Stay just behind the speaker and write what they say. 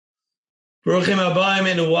Baruchim Abayim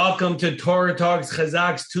and welcome to Torah Talks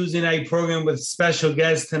Chazak's Tuesday night program with special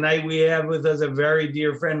guests. Tonight we have with us a very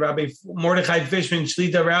dear friend, Rabbi Mordechai Fishman,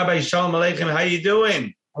 Shlita. Rabbi, Shalom Aleichem. How you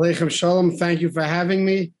doing? Aleichem Shalom. Thank you for having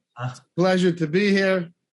me. Pleasure to be here.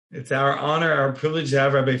 It's our honor, our privilege to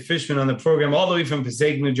have Rabbi Fishman on the program all the way from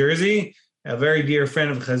Passaic, New Jersey, a very dear friend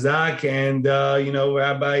of Chazak. And,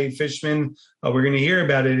 Rabbi Fishman, we're going to hear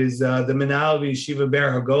about it, is the Menal of Yeshiva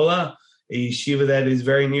Ber Hagola, a yeshiva that is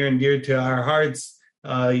very near and dear to our hearts,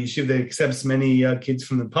 yeshiva that accepts many kids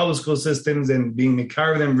from the public school systems and being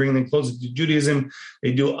Mikar them, bringing them closer to Judaism.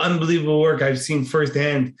 They do unbelievable work I've seen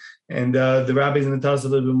firsthand, and the Rabbi is going to tell us a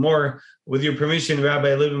little bit more. With your permission, Rabbi,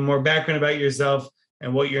 a little bit more background about yourself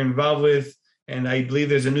and what you're involved with. And I believe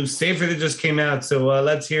there's a new sefer that just came out, so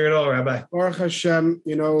let's hear it all, Rabbi. Baruch Hashem,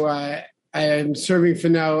 I am serving for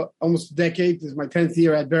now almost a decade. This is my 10th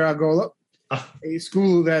year at Ber Hagola. A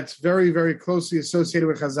school that's very, very closely associated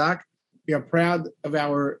with Chazak. We are proud of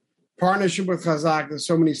our partnership with Chazak. There's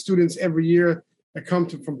so many students every year that come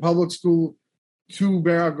from public school to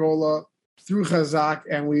Ber Hagola through Chazak,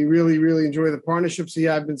 and we really, really enjoy the partnership. So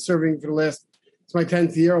yeah, I've been serving for it's my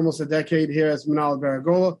 10th year, almost a decade here as Menal Ber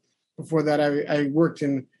Hagola. Before that, I worked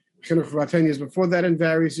in Chinuch for about 10 years. Before that, in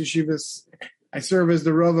various yeshivas, I serve as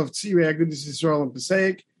the Rav of Tzirei Agudas Yisrael in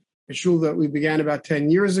Passaic, a shul that we began about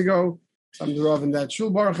 10 years ago. I'm the Rav in that shul,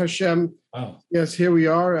 Baruch Hashem. Wow. Yes, here we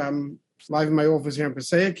are. I'm live in my office here in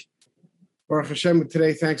Passaic. Baruch Hashem,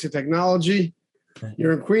 today, thanks to technology.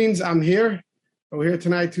 You're in Queens, I'm here. We're here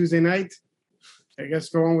tonight, Tuesday night. I guess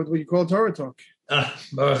go on with what you call Torah Talk.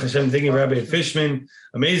 Baruch Hashem, thank you, Rabbi Fishman.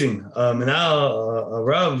 Amazing. Menal,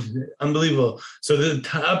 Rav, unbelievable. So the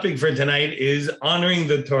topic for tonight is honoring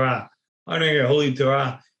the Torah, honoring your holy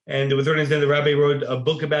Torah. And with what I understand, the Rabbi wrote a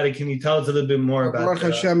book about it. Can you tell us a little bit more about Baruch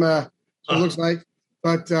Hashem, it looks like,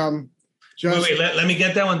 but just... Wait, let me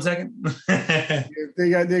get that 1 second. There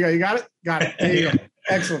you go. You got it? Got it. There you go.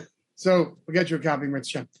 Excellent. So we'll get you a copy,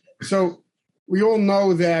 Mitzvah. So we all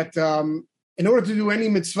know that in order to do any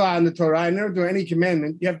mitzvah in the Torah, in order to do any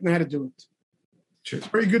commandment, you have to know how to do it. True. It's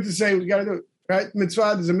very good to say we got to do it, right?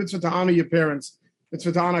 Mitzvah, there's a mitzvah to honor your parents.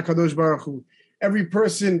 Mitzvah to honor Kadosh Baruch Hu. Every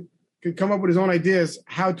person can come up with his own ideas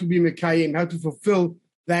how to be Mekayim, how to fulfill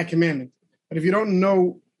that commandment. But if you don't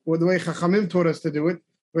know the way Chachamim taught us to do it,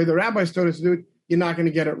 the way the rabbis taught us to do it, you're not going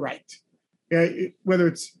to get it right. Okay? Whether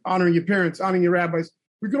it's honoring your parents, honoring your rabbis,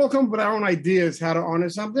 we could all come up with our own ideas how to honor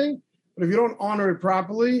something, but if you don't honor it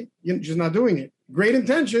properly, you're just not doing it. Great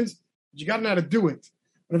intentions, but you got to know how to do it.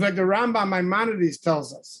 And in fact, the Rambam Maimonides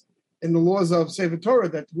tells us in the laws of Sefer Torah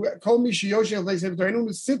that anyone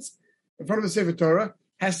who sits in front of the Sefer Torah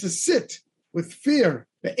has to sit with fear,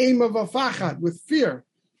 the aim of a fachad, with fear.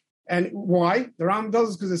 And why? The Rambam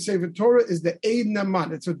tells us because the Sefer Torah is the Eid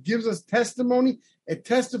Naman. It's what gives us testimony. It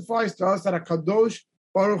testifies to us that HaKadosh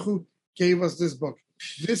Baruch Hu gave us this book.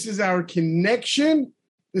 This is our connection.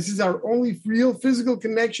 This is our only real physical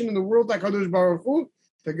connection in the world. HaKadosh Baruch Hu,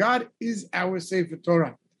 to God, is our Sefer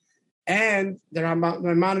Torah. And the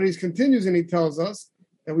Maimonides continues and he tells us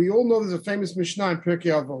that we all know there's a famous Mishnah in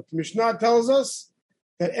Pirkei Avot. The Mishnah tells us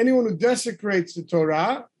that anyone who desecrates the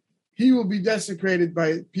Torah, he will be desecrated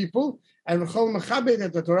by people. And if you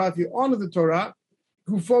honor the Torah,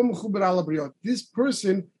 this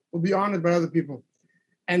person will be honored by other people.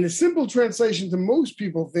 And the simple translation to most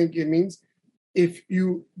people think it means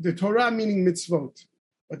the Torah meaning mitzvot.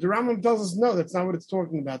 But the Rambam tells us, no, that's not what it's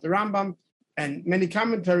talking about. The Rambam and many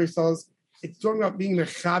commentaries tell us it's talking about being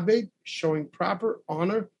mechabed, showing proper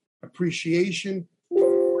honor, appreciation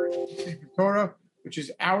for the Torah, which is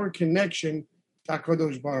our connection to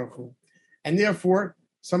HaKadosh Baruch Hu. And therefore,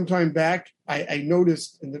 sometime back, I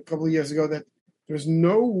noticed a couple of years ago that there's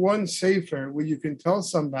no one sefer where you can tell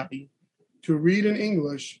somebody to read in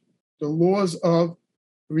English the laws of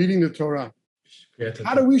reading the Torah.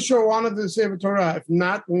 How do we show honor to the Sefer Torah if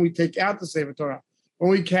not when we take out the Sefer Torah, when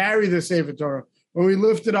we carry the Sefer Torah, when we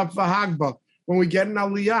lift it up for Hagbah, when we get an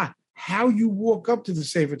Aliyah? How you walk up to the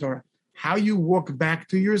Sefer Torah, how you walk back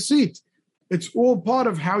to your seat. It's all part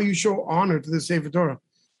of how you show honor to the Sefer Torah.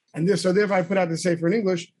 And therefore I put out the Sefer in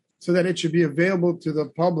English so that it should be available to the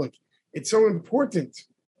public. It's so important.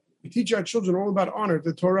 We teach our children all about honor,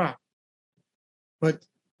 the Torah. But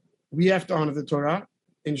we have to honor the Torah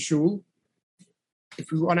in shul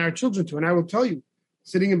if we want our children to. And I will tell you,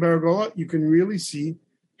 sitting in Ber Hagola, you can really see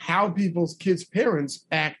how people's kids' parents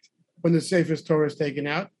act when the Sefer Torah is taken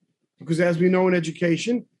out. Because as we know in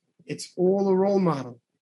education, it's all a role model.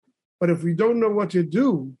 But if we don't know what to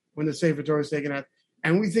do when the Sefer Torah is taken out,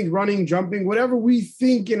 and we think running, jumping, whatever we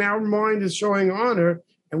think in our mind is showing honor,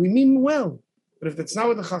 and we mean well. But if that's not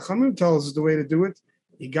what the Chachamim tells us the way to do it,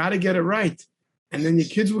 You got to get it right. And then your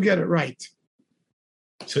kids will get it right.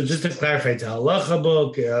 So just to clarify, it's a halacha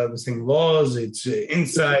book, it's laws, it's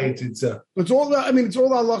insight, it's It's all the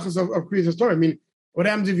halachas of Kriyas Torah. I mean, what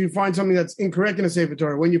happens if you find something that's incorrect in a Sefer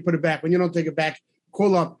Torah? When you put it back, when you don't take it back,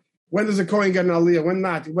 call up. When does a Kohen get an aliyah? When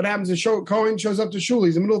not? What happens if Kohen shows up to shul?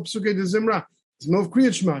 He's in the middle of Pesukei de Zimra. He's in the middle of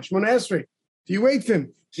Kriyat Shema, Shemona Esrei. Do you wait for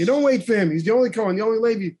him? You don't wait for him. He's the only Kohen, the only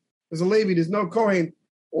Levi. There's a Levi, there's no Kohen.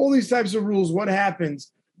 All these types of rules. What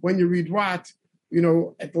happens when you read what?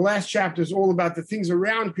 At the last chapter is all about the things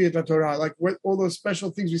around Kriyat Torah, like all those special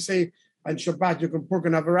things we say on Shabbat, Yom Kippur,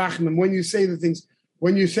 and Avarachim. When you say the things,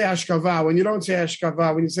 when you say Ashkava, when you don't say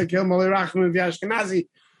Ashkava, when you say Kel Malei Rachim V'Ashkenazi,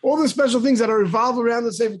 all the special things that are revolve around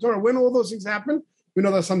the Sefer Torah. When all those things happen, we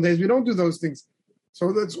know that some days we don't do those things.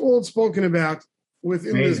 So that's all spoken about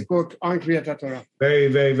within this book on Kriyat Torah. Very,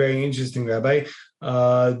 very, very interesting, Rabbi.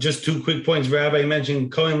 Just 2 quick points. Rabbi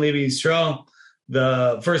mentioned Kohen Levi Yisrael.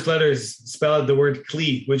 The first letters spell out the word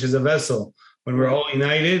Kli, which is a vessel. When we're all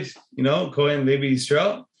united, Kohen Levi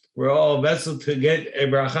Yisrael, we're all a vessel to get a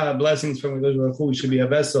bracha, blessings from the Baruch Hu. We should be a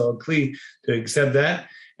vessel, a Kli, to accept that.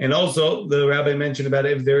 And also, the rabbi mentioned about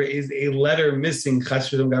if there is a letter missing, God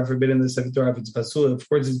forbid, in the Sefer Torah, if it's pasul, of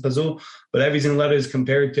course it's pasul, but every single letter is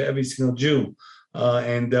compared to every single Jew.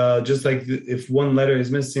 And just like if one letter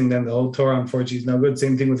is missing, then the whole Torah, unfortunately, is no good.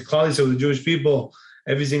 Same thing with Klal. So the Jewish people,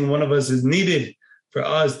 every single one of us is needed for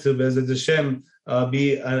us to, Bezat Hashem,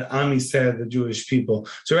 be an Am Yisrael, the Jewish people.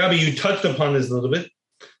 So, Rabbi, you touched upon this a little bit,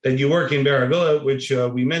 that you work in Be'er Hagula, which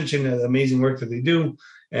we mentioned, the amazing work that they do,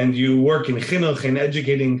 and you work in Chinuch and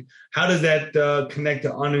educating. How does that connect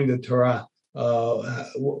to honoring the Torah?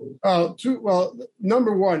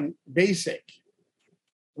 Number one, basic.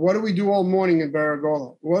 What do we do all morning in Be'er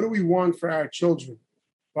Hagula? What do we want for our children?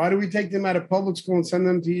 Why do we take them out of public school and send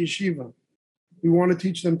them to yeshiva? We want to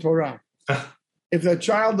teach them Torah. If the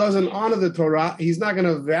child doesn't honor the Torah, he's not going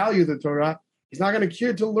to value the Torah. He's not going to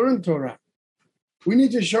care to learn Torah. We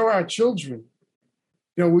need to show our children.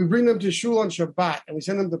 We bring them to shul on Shabbat and we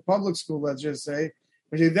send them to public school, let's just say.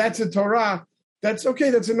 We say, that's a Torah. That's okay.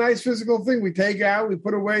 That's a nice physical thing. We take out, we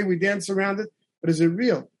put away, we dance around it. But is it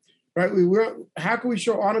real? Right? How can we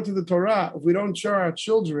show honor to the Torah if we don't show our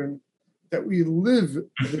children that we live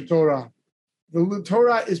the Torah? The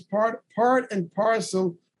Torah is part and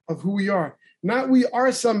parcel of who we are. Not we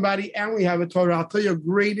are somebody and we have a Torah. I'll tell you a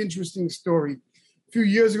great, interesting story. A few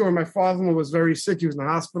years ago, when my father-in-law was very sick, he was in the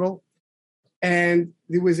hospital, and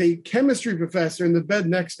there was a chemistry professor in the bed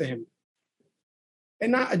next to him.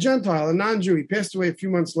 And not a Gentile, a non-Jew. He passed away a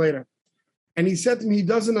few months later. And he said to me, he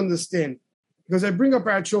doesn't understand. Because I bring up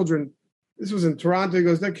our children. This was in Toronto. He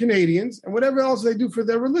goes, they're Canadians, and whatever else they do for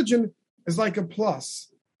their religion is like a plus.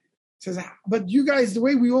 He says, but you guys, the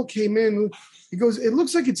way we all came in, he goes, it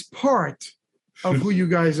looks like it's part of who you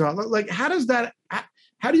guys are. Like, how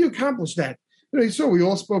do you accomplish that? So we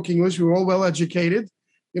all spoke English. We were all well-educated.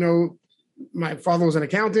 My father was an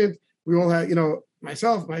accountant. We all had,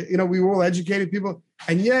 myself, we were all educated people.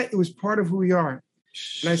 And yet it was part of who we are.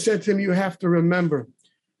 And I said to him, you have to remember,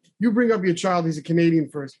 you bring up your child, he's a Canadian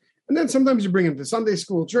first. And then sometimes you bring him to Sunday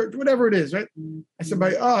school, church, whatever it is, right? I said,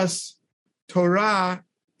 by us, Torah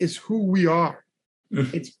is who we are.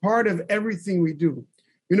 It's part of everything we do.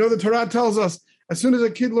 The Torah tells us, as soon as a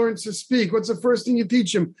kid learns to speak, what's the first thing you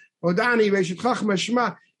teach him? Odani, Reshit Chachma,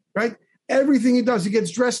 Shema, right? Everything he does, he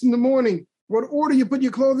gets dressed in the morning. What order you put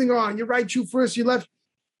your clothing on? Your right shoe first, your left.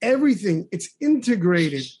 Everything, it's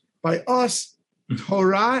integrated. By us,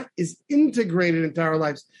 Torah is integrated into our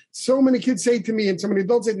lives. So many kids say to me, and so many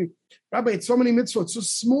adults say to me, Rabbi, it's so many mitzvot, so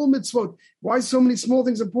small mitzvot. Why so many small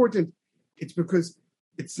things important? It's because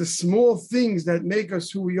it's the small things that make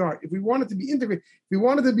us who we are. If we want it to be integrated, if we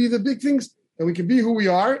want it to be the big things, then we can be who we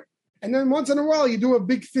are. And then once in a while, you do a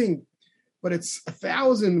big thing. But it's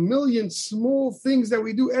 1,000 million small things that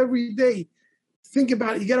we do every day. Think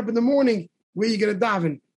about it. You get up in the morning. Where are you going to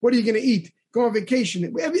daven? What are you going to eat? Go on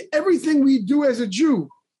vacation. Everything we do as a Jew,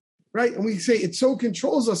 right? And we say it so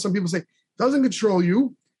controls us. Some people say it doesn't control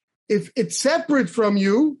you. If it's separate from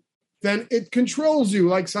you, then it controls you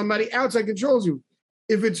like somebody outside controls you.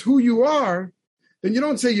 If it's who you are, then you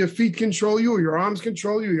don't say your feet control you, or your arms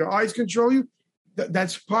control you, your eyes control you.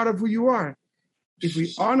 That's part of who you are. If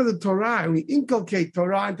we honor the Torah and we inculcate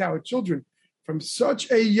Torah into our children from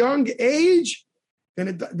such a young age, then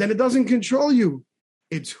it doesn't control you.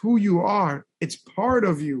 It's who you are. It's part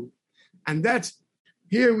of you. And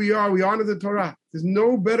here we are, we honor the Torah. There's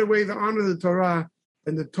no better way to honor the Torah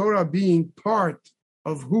than the Torah being part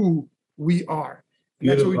of who we are. And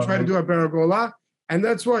that's what we try to do at Be'er Hagula. And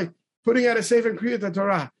that's why putting out a Sefer Kriyat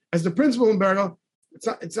Torah as the principle in Be'er Hagula,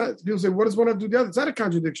 It's not. People say, what does one have to do the other? It's not a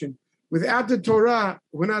contradiction. Without the Torah,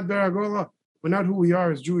 we're not Beragola. We're not who we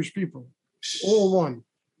are as Jewish people. All one.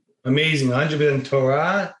 Amazing. 100%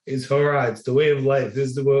 Torah is Torah. It's the way of life. This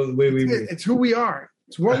is the way we live. It's who we are.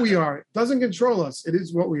 It's what we are. It doesn't control us. It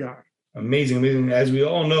is what we are. Amazing. As we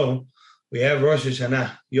all know, we have Rosh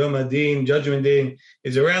Hashanah. Yom Adin, Judgment Day,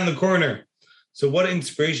 is around the corner. So what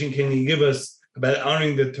inspiration can you give us about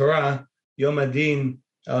honoring the Torah, Yom Adin,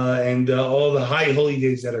 and all the high holy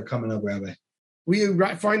days that are coming up, Rabbi? We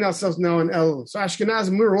find ourselves now in Elul. So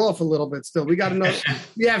Ashkenazim, we're off a little bit still. We got to know.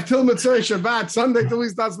 We have till Mitzvah Shabbat, Sunday till we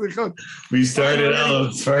start Slichot. We started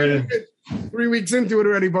Elul. 3 weeks into it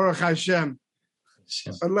already, Baruch Hashem.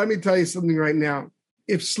 But let me tell you something right now.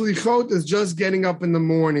 If Slichot is just getting up in the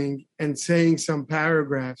morning and saying some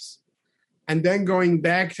paragraphs and then going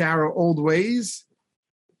back to our old ways,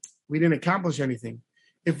 we didn't accomplish anything.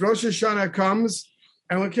 If Rosh Hashanah comes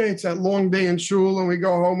and, okay, it's that long day in shul and we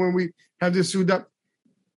go home and we have this Suda,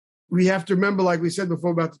 we have to remember, like we said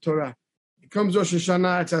before about the Torah. It comes Rosh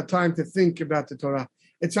Hashanah, it's our time to think about the Torah.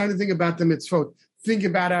 It's time to think about the mitzvot. Think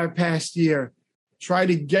about our past year. Try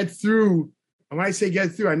to get through. And when I say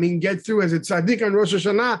get through, I mean get through as it's, I think on Rosh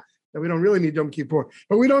Hashanah, that we don't really need Yom Kippur.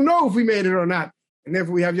 But we don't know if we made it or not. And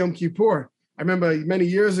therefore we have Yom Kippur. I remember many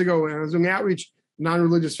years ago when I was doing outreach, a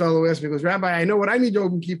non-religious fellow asked me, he goes, Rabbi, I know what I need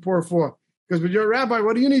Yom Kippur for. Because, but you're a rabbi,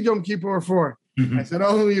 what do you need Yom Kippur for? Mm-hmm. I said,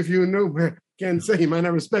 only if you knew. Can't say, you might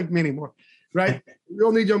not respect me anymore. Right? We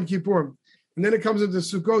all need Yom Kippur. And then it comes into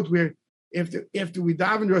Sukkot where after we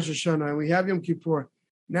daven Rosh Hashanah and we have Yom Kippur,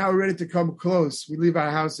 now we're ready to come close. We leave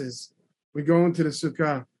our houses. We go into the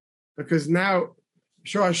Sukkah. Because now,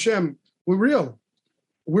 Show Hashem, we're real.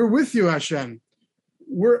 We're with you, Hashem.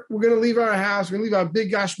 We're going to leave our house. We're going to leave our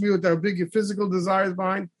big Gashmiut, our big physical desires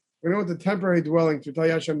behind. We're going to go to temporary dwelling to tell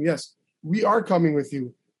Hashem, yes, we are coming with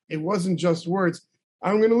you. It wasn't just words.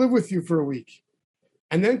 I'm going to live with you for a week.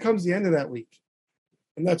 And then comes the end of that week.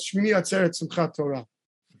 And that's Shmini Atzeret Simchat Torah.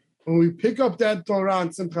 When we pick up that Torah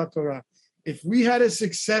and Simchat Torah, if we had a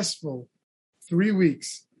successful 3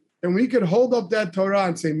 weeks, then we could hold up that Torah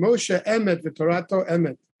and say, Moshe Emet v'Torato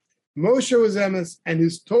Emet. Moshe was Emes and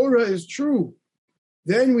his Torah is true.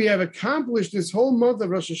 Then we have accomplished this whole month of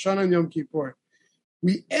Rosh Hashanah and Yom Kippur.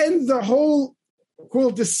 We end the whole, call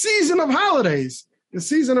it the season of holidays, the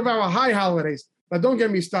season of our high holidays. Now, don't get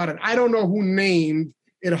me started. I don't know who named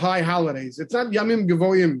it high holidays. It's not Yamim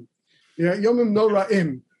Gevoyim, Yomim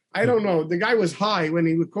Noraim. I don't know. The guy was high when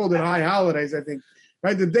he called it high holidays, I think.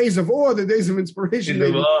 Right? The days of awe, the days of inspiration.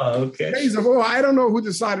 Okay. Days of awe. I don't know who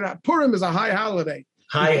decided that. Purim is a high holiday.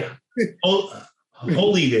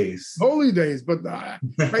 Holy days. Holy days. But right?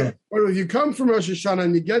 But if you come from Rosh Hashanah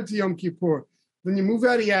and you get to Yom Kippur, then you move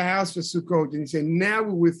out of your house for Sukkot and you say, now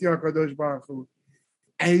we're with you, HaKadosh Baruch Hu.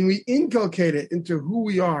 And we inculcate it into who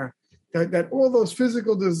we are, that all those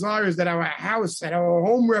physical desires that our house, that our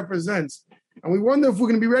home represents. And we wonder if we're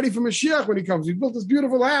going to be ready for Mashiach when he comes. We built this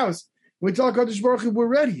beautiful house. We tell HaKadosh Baruch Hu, we're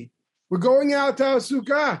ready. We're going out to our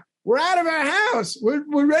Sukkah. We're out of our house.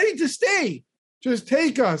 We're ready to stay. Just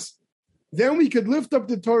take us. Then we could lift up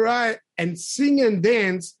the Torah and sing and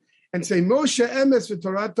dance and say, Moshe Emes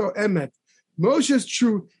v'Torato Emet. Moshe is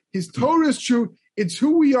true. His Torah is true. It's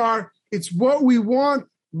who we are. It's what we want,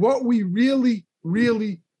 what we really,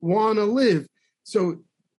 really want to live. So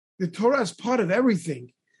the Torah is part of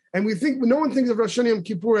everything. And we think, no one thinks of Rosh Hashanah Yom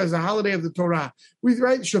Kippur as a holiday of the Torah. We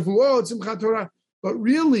write Shavuot, Simchat Torah. But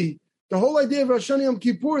really, the whole idea of Rosh Hashanah Yom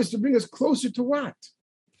Kippur is to bring us closer to what?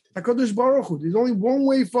 HaKadosh Baruch Hu. There's only one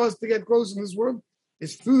way for us to get close in this world.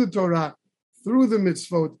 It's through the Torah, through the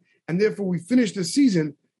mitzvot. And therefore, we finish the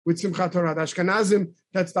season with Simchat Torah. The Ashkenazim,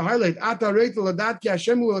 that's the highlight. Right?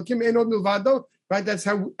 That's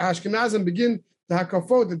how Ashkenazim begin the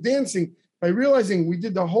Hakafot, the dancing, by realizing we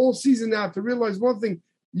did the whole season now to realize one thing.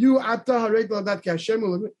 You There's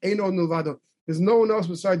no one else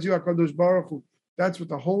besides you, HaKadosh Baruch Hu. That's what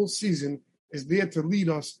the whole season is there to lead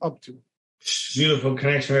us up to. Beautiful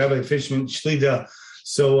connection, Rabbi Fishman Shlita.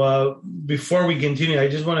 So before we continue, I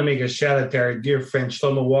just want to make a shout out to our dear friend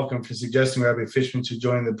Shlomo Walken for suggesting Rabbi Fishman to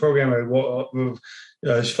join the program.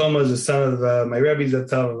 Shlomo is the son of my Rebbe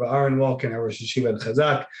Zatzal of Aaron Walken, our Rosh Yeshiva at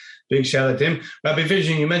Chazak. Big shout out to him. Rabbi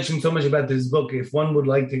Fishman, you mentioned so much about this book. If one would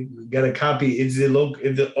like to get a copy, all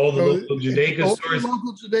the local Judaica stores? All the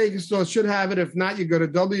local Judaica stores should have it. If not, you go to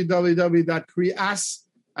www.krias,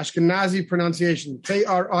 Ashkenazi pronunciation,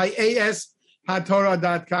 KRIAS,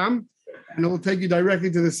 hatorah.com, and it will take you directly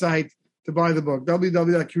to the site to buy the book.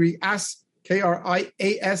 www.krias,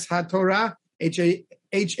 KRIAS, hatorah,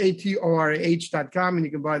 hatorah.com, and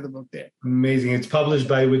you can buy the book there. Amazing. It's published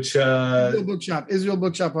by which Israel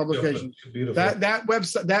Bookshop Publications. Beautiful. That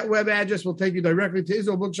website, that web address will take you directly to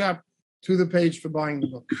Israel Bookshop, to the page for buying the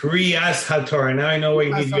book. Kriyas HaTorah. Now I know why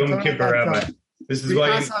you need Yom Kippur, Rabbi. This is why.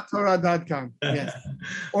 KriyasHaTorah.com. Yes.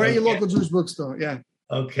 Or at your local Jewish bookstore. Yeah.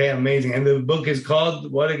 Okay, amazing. And the book is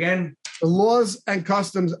called what again? The Laws and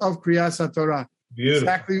Customs of Kriyas HaTorah.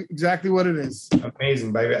 Beautiful. Exactly what it is.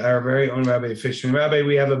 Amazing. By our very own Rabbi Fishman. Rabbi,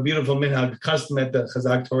 we have a beautiful minhag custom at the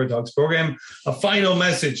Chazak Torah Talks program. A final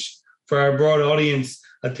message for our broad audience,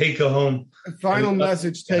 a take-home. A final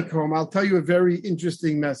message, take-home. I'll tell you a very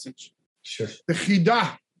interesting message. Sure. The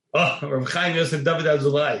Chidah. Oh, Rav Chaim Yosef David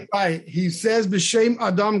Azulai. Right. He says B'Shem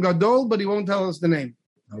Adam Gadol, but he won't tell us the name.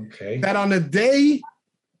 Okay. That on a day,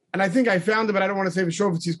 and I think I found it, but I don't want to say for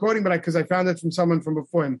sure if he's quoting, but because I found it from someone from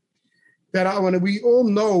before him. That when we all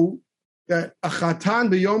know that a chatan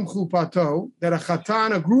b'yom chupato, that a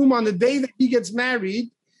chatan, a groom on the day that he gets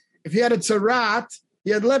married, if he had a tzarat,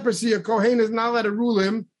 he had leprosy, a kohen is not allowed to rule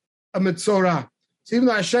him a mitzorah. So even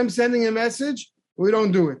though Hashem's sending a message, we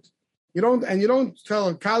don't do it. You don't tell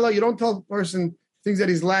a kala, you don't tell a person things that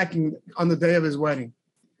he's lacking on the day of his wedding.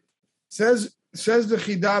 Says the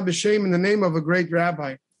Chidah b'Shem in the name of a great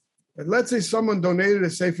rabbi, that let's say someone donated a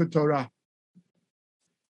Sefer Torah.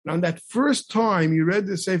 Now, on that first time you read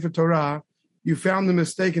the Sefer Torah, you found a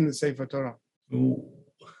mistake in the Sefer Torah. Ooh.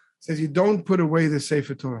 It says you don't put away the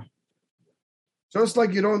Sefer Torah. Just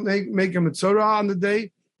like you don't make a Mitzorah on the day,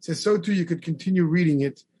 it says so too you could continue reading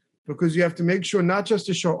it, because you have to make sure not just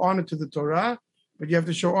to show honor to the Torah, but you have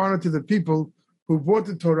to show honor to the people who brought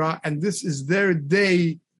the Torah, and this is their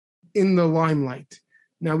day in the limelight.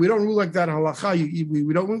 Now, we don't rule like that in halakha.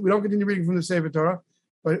 We don't continue reading from the Sefer Torah.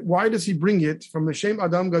 But why does he bring it from the Shem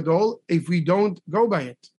Adam Gadol if we don't go by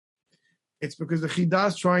it? It's because the Chidah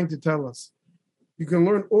is trying to tell us. You can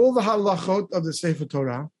learn all the halachot of the Sefer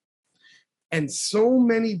Torah, and so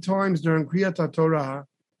many times during Kriyat HaTorah,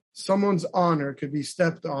 someone's honor could be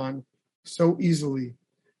stepped on so easily.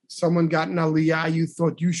 Someone got an aliyah, you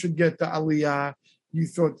thought you should get the aliyah, you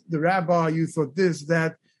thought the rabbi, you thought this,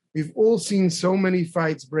 that. We've all seen so many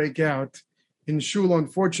fights break out in shul,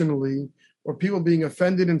 unfortunately, or people being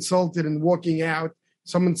offended, insulted, and walking out,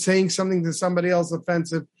 someone saying something to somebody else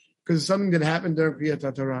offensive because of something that happened during Kriyat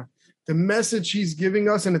HaTorah. The message he's giving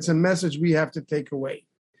us, and it's a message we have to take away.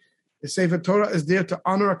 The Sefer Torah is there to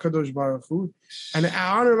honor HaKadosh Baruch Hu, and the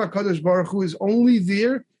honor of HaKadosh Baruch Hu is only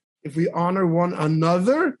there if we honor one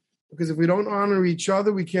another, because if we don't honor each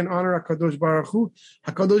other, we can't honor HaKadosh Baruch Hu.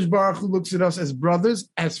 HaKadosh Baruch Hu looks at us as brothers,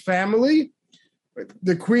 as family.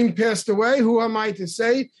 The Queen passed away. Who am I to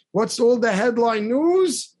say? What's all the headline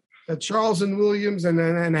news? That Charles and Williams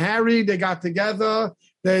and Harry, they got together.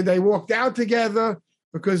 They walked out together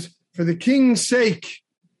because for the king's sake,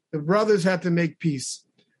 the brothers had to make peace.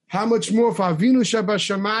 How much more for Avinu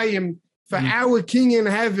Shabashamayim, for our king in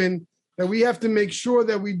heaven, that we have to make sure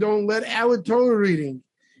that we don't let our Torah reading.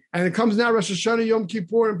 And it comes now Rosh Hashanah, Yom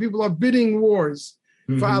Kippur, and people are bidding wars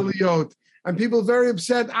for Aliyot. And people are very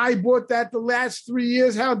upset. I bought that the last 3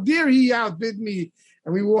 years. How dare he outbid me?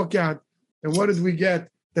 And we walk out. And what did we get?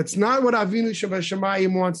 That's not what Avinu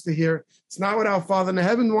Shabashamayim wants to hear. It's not what our Father in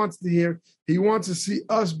heaven wants to hear. He wants to see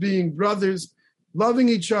us being brothers, loving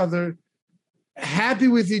each other, happy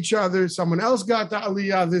with each other. Someone else got the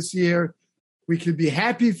Aliyah this year. We could be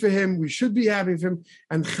happy for him. We should be happy for him.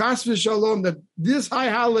 And chas v'shalom, that this high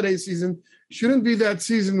holiday season shouldn't be that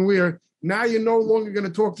season where now you're no longer going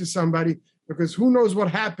to talk to somebody, because who knows what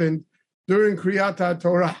happened during Kriyat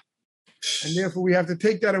HaTorah. And therefore, we have to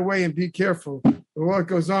take that away and be careful with what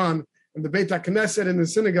goes on in the Beit HaKnesset in the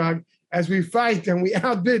synagogue as we fight and we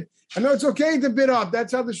outbid. I know it's okay to bid up.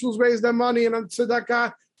 That's how the shuls raise their money and on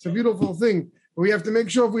tzedakah. It's a beautiful thing. But we have to make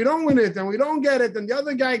sure if we don't win it and we don't get it and the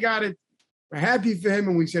other guy got it, we're happy for him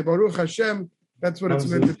and we say, Baruch Hashem, that's what it's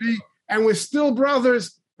meant to be. And we're still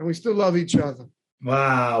brothers and we still love each other.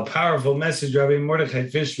 Wow, powerful message, Rabbi Mordechai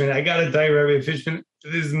Fishman. I got to tell you, Rabbi Fishman,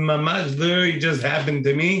 this mamash literally just happened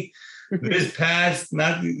to me this past,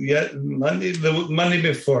 not yet, the Monday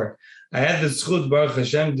before. I had the zchut, Baruch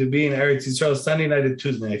Hashem, to be in Eretz Yisrael Sunday night and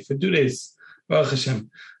Tuesday night for 2 days. Baruch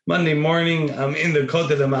Hashem. Monday morning, I'm in the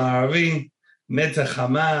Kotel HaMa'aravi, Netzach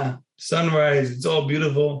Hama, sunrise, it's all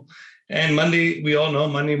beautiful. And Monday, we all know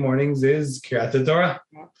Monday mornings is Kriyat Torah.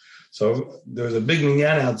 So there was a big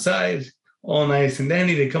minyan outside, all nice and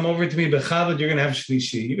dandy. They come over to me, Bechavod, you're going to have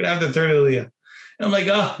Shlishi. You're going to have the third Aliyah. And I'm like,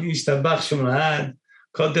 oh, Yishtabach Shem Lahad,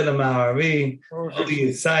 Kotel HaMa'aravi, all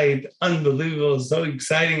the side, unbelievable, so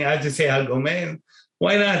exciting. I have to say, Hagomen,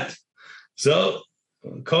 why not? So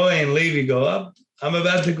Kohen and Levi go up. I'm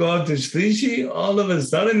about to go out to Shlishi. All of a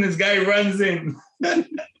sudden, this guy runs in.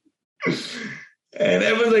 And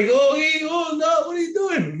everyone's like, oh, no, what are you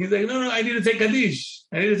doing? He's like, no, I need to take Kaddish.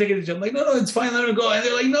 I'm like, no, it's fine, let him go. And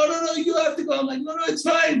they're like, no, you have to go. I'm like, no, it's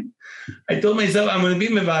fine. I told myself, I'm going to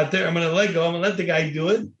be mevater. I'm going to let go. I'm going to let the guy do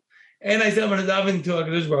it. And I said, I'm going to dive into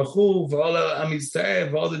HaKadosh Baruch Hu, for all the Am Yisrael,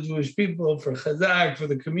 for all the Jewish people, for Chazak, for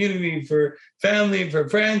the community, for family, for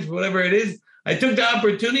friends, whatever it is. I took the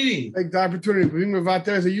opportunity. Take the opportunity. Being mevater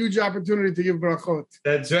is a huge opportunity to give brachot.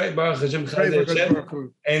 That's right. Baruch Hashem.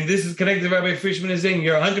 And this is connected to Rabbi Fishman is saying,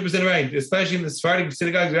 you're 100% right. Especially in the Sephardic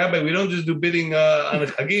synagogue, Rabbi, we don't just do bidding on the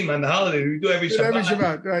Chagim, on the holiday. We do every Shabbat. Every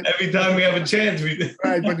Shabbat, right. Every time we have a chance. We do.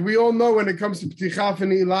 Right, but we all know when it comes to Ptichaf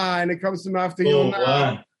and Ilah, and it comes to Mafta Yonah,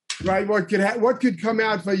 wow. Right, what could come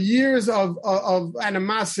out for years of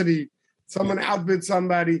animosity. Someone outbid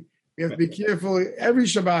somebody. We have to be careful every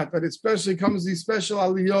Shabbat, but especially comes these special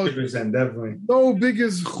aliyot. 100%, definitely. No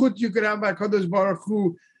biggest chut you could have by Kadosh Baruch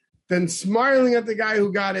Hu than smiling at the guy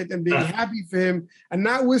who got it and being happy for him and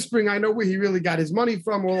not whispering, I know where he really got his money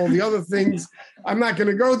from, all the other things. I'm not going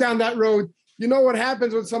to go down that road. You know what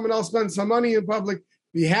happens when someone else spends some money in public?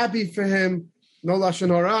 Be happy for him. No Lashon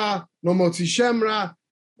Hara, no Motzi Shemra.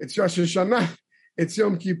 It's Rosh Hashanah. It's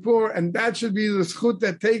Yom Kippur. And that should be the zchut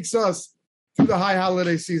that takes us through the high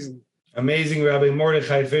holiday season. Amazing, Rabbi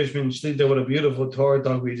Mordechai Fishman Shlita. What a beautiful Torah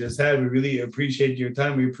talk we just had. We really appreciate your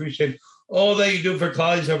time. We appreciate all that you do for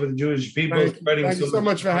Klal Yisrael, for the Jewish people. Thank you so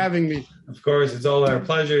much for having me. Of course, it's all our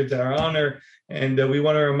pleasure. It's our honor. And we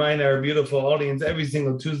want to remind our beautiful audience every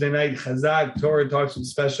single Tuesday night, Chazak, Torah Talks with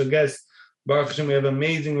special guests. Baruch Hashem, we have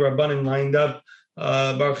amazing Rabbanim lined up.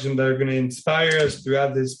 Baruch Hashem, that are going to inspire us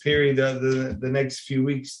throughout this period, the next few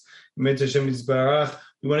weeks. Mitzvah Hashem Yisbarach.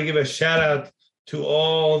 We want to give a shout out to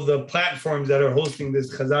all the platforms that are hosting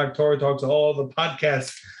this Chazak Torah Talks, all the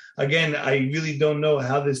podcasts. Again, I really don't know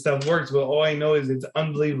how this stuff works, but all I know is it's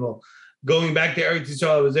unbelievable. Going back to Eretz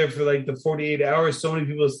Yisrael, I was there for like the 48 hours. So many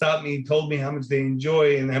people stopped me, told me how much they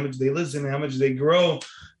enjoy and how much they listen and how much they grow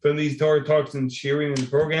from these Torah Talks and sharing and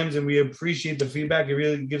programs. And we appreciate the feedback. It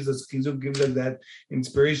really gives us chizuk, gives us that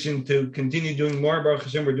inspiration to continue doing more. Baruch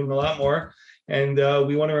Hashem, we're doing a lot more. And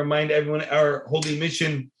we want to remind everyone our holy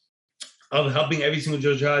mission of helping every single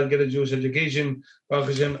Jewish child get a Jewish education.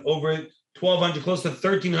 Baruch Hashem, over 1,200, close to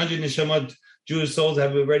 1,300 neshamot, Jewish souls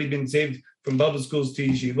have already been saved from public schools to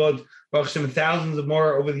yeshivot. Baruch Hashem, thousands of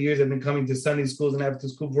more over the years have been coming to Sunday schools and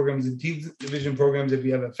after-school programs and teen division programs. If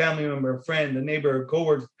you have a family member, a friend, a neighbor, a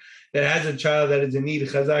coworker that has a child that is in need,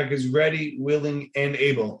 Chazak is ready, willing, and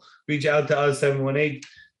able. Reach out to us,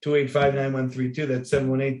 718-285-9132. That's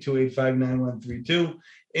 718-285-9132.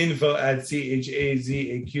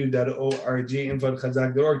 info@chazaq.org,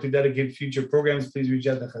 info@chazak.org. To dedicate future programs, please reach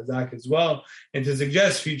out to Chazak as well. And to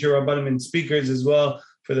suggest future Rabbanim and speakers as well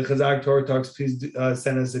for the Chazak Torah Talks, please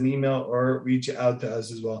send us an email or reach out to us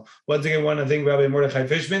as well. Once again, I want to thank Rabbi Mordechai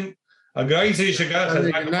Fishman. Good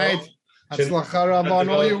night. Hatzlacha Rabba on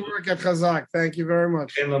all your work at Chazak. Thank you very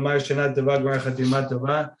much. And we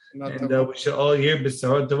shall all hear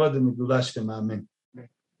B'sarot Tova and Megillah Shlema. Amen.